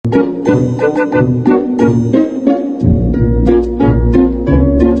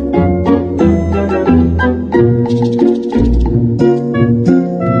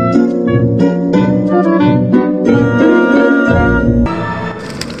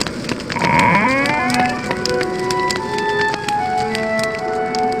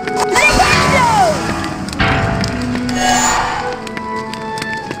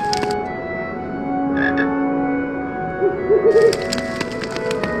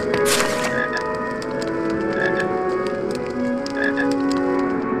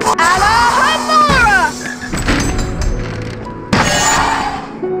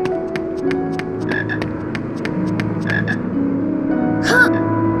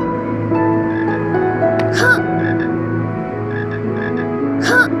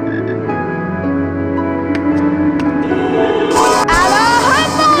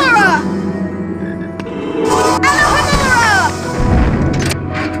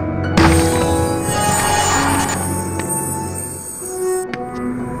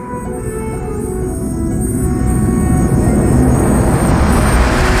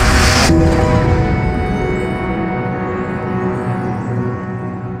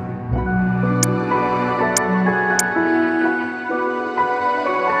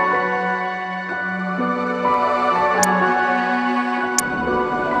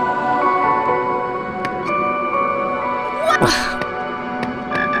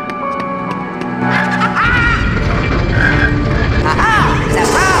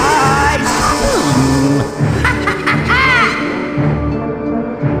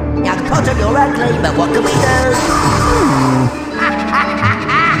But what can we do?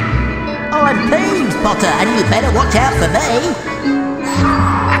 I'm Peeves, Potter, and you better watch out for me.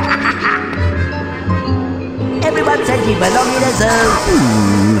 Everyone says you belong in a zoo.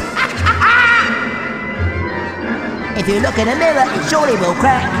 If you look in a mirror, it surely will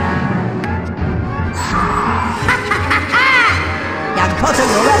crack. Young Potter,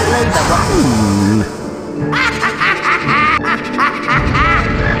 you're ugly, but what?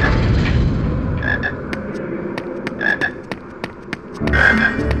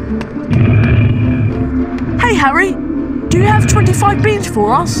 Hey Harry, do you have 25 beans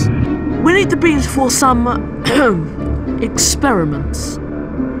for us? We need the beans for some experiments.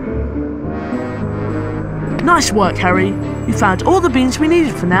 Nice work, Harry. You found all the beans we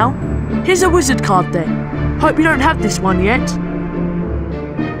needed for now. Here's a wizard card then. Hope you don't have this one yet.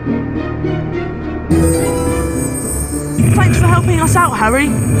 Thanks for helping us out, Harry.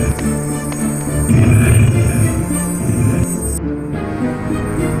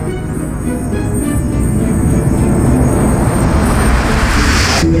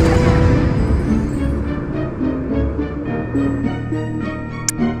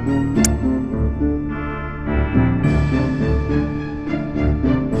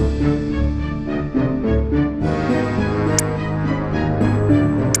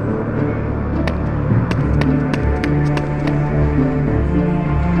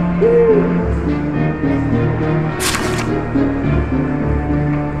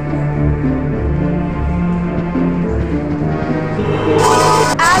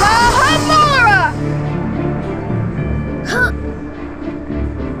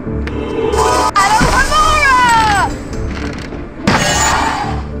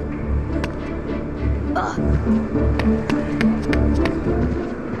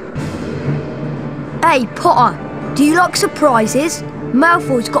 Hey, Potter, do you like surprises?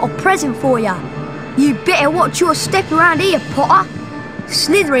 Malfoy's got a present for you. You better watch your step around here, Potter.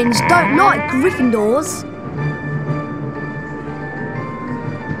 Slytherins don't like Gryffindors.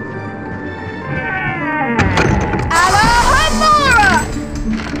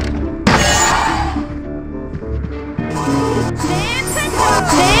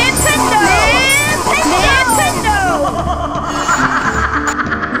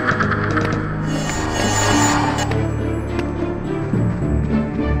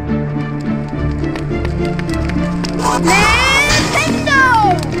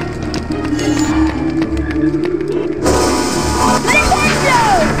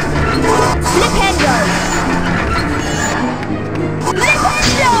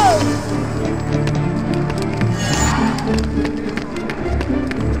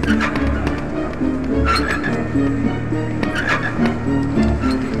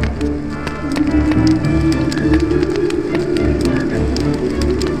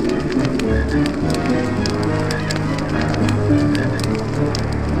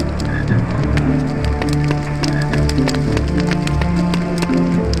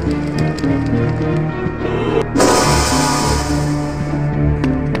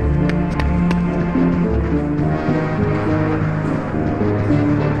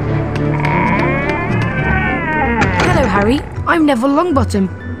 Harry. I'm Neville Longbottom.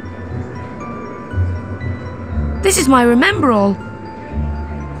 This is my Remembrall.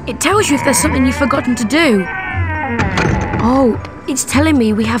 It tells you if there's something you've forgotten to do. Oh, it's telling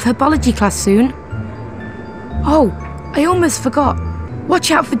me we have Herbology class soon. Oh, I almost forgot.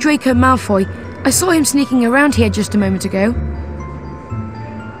 Watch out for Draco Malfoy. I saw him sneaking around here just a moment ago.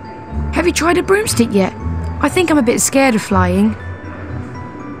 Have you tried a broomstick yet? I think I'm a bit scared of flying.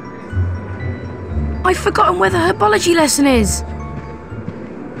 I've forgotten where the Herbology lesson is.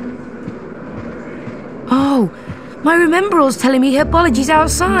 Oh, my Remembrall's telling me Herbology's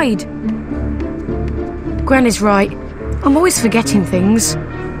outside. Gran is right. I'm always forgetting things.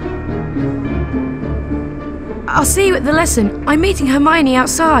 I'll see you at the lesson. I'm meeting Hermione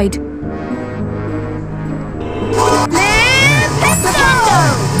outside.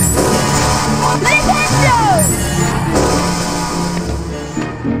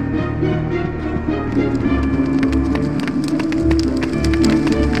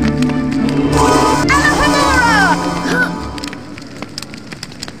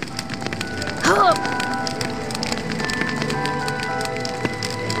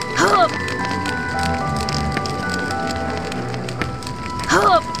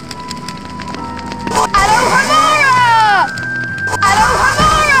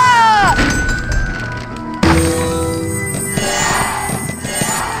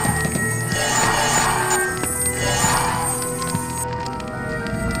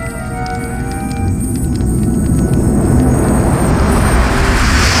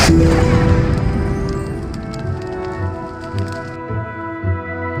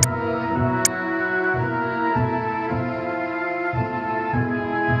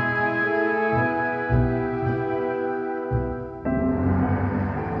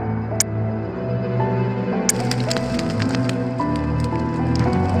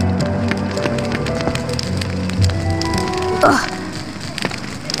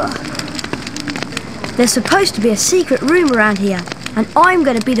 There's supposed to be a secret room around here, and I'm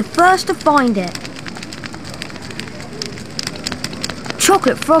going to be the first to find it.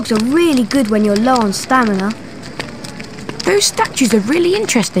 Chocolate frogs are really good when you're low on stamina. Those statues are really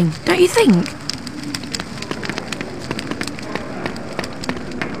interesting, don't you think?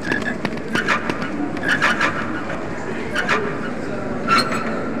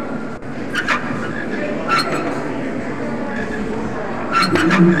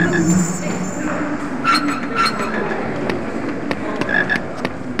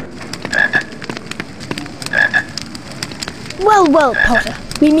 Well, Potter,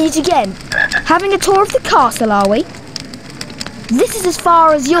 we meet again. Having a tour of the castle, are we? This is as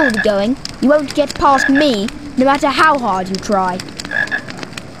far as you'll be going. You won't get past me, no matter how hard you try.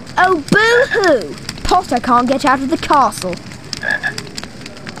 Oh, boo-hoo! Potter can't get out of the castle.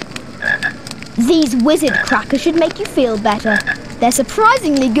 These wizard crackers should make you feel better. They're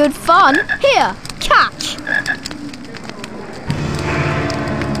surprisingly good fun. Here, catch!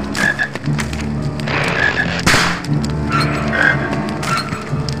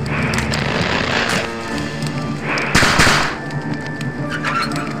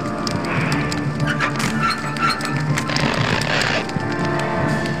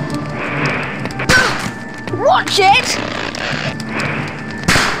 Watch it!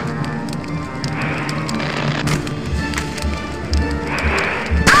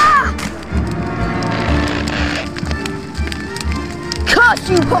 Ah! Curse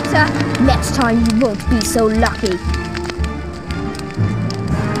you, Potter! Next time you won't be so lucky.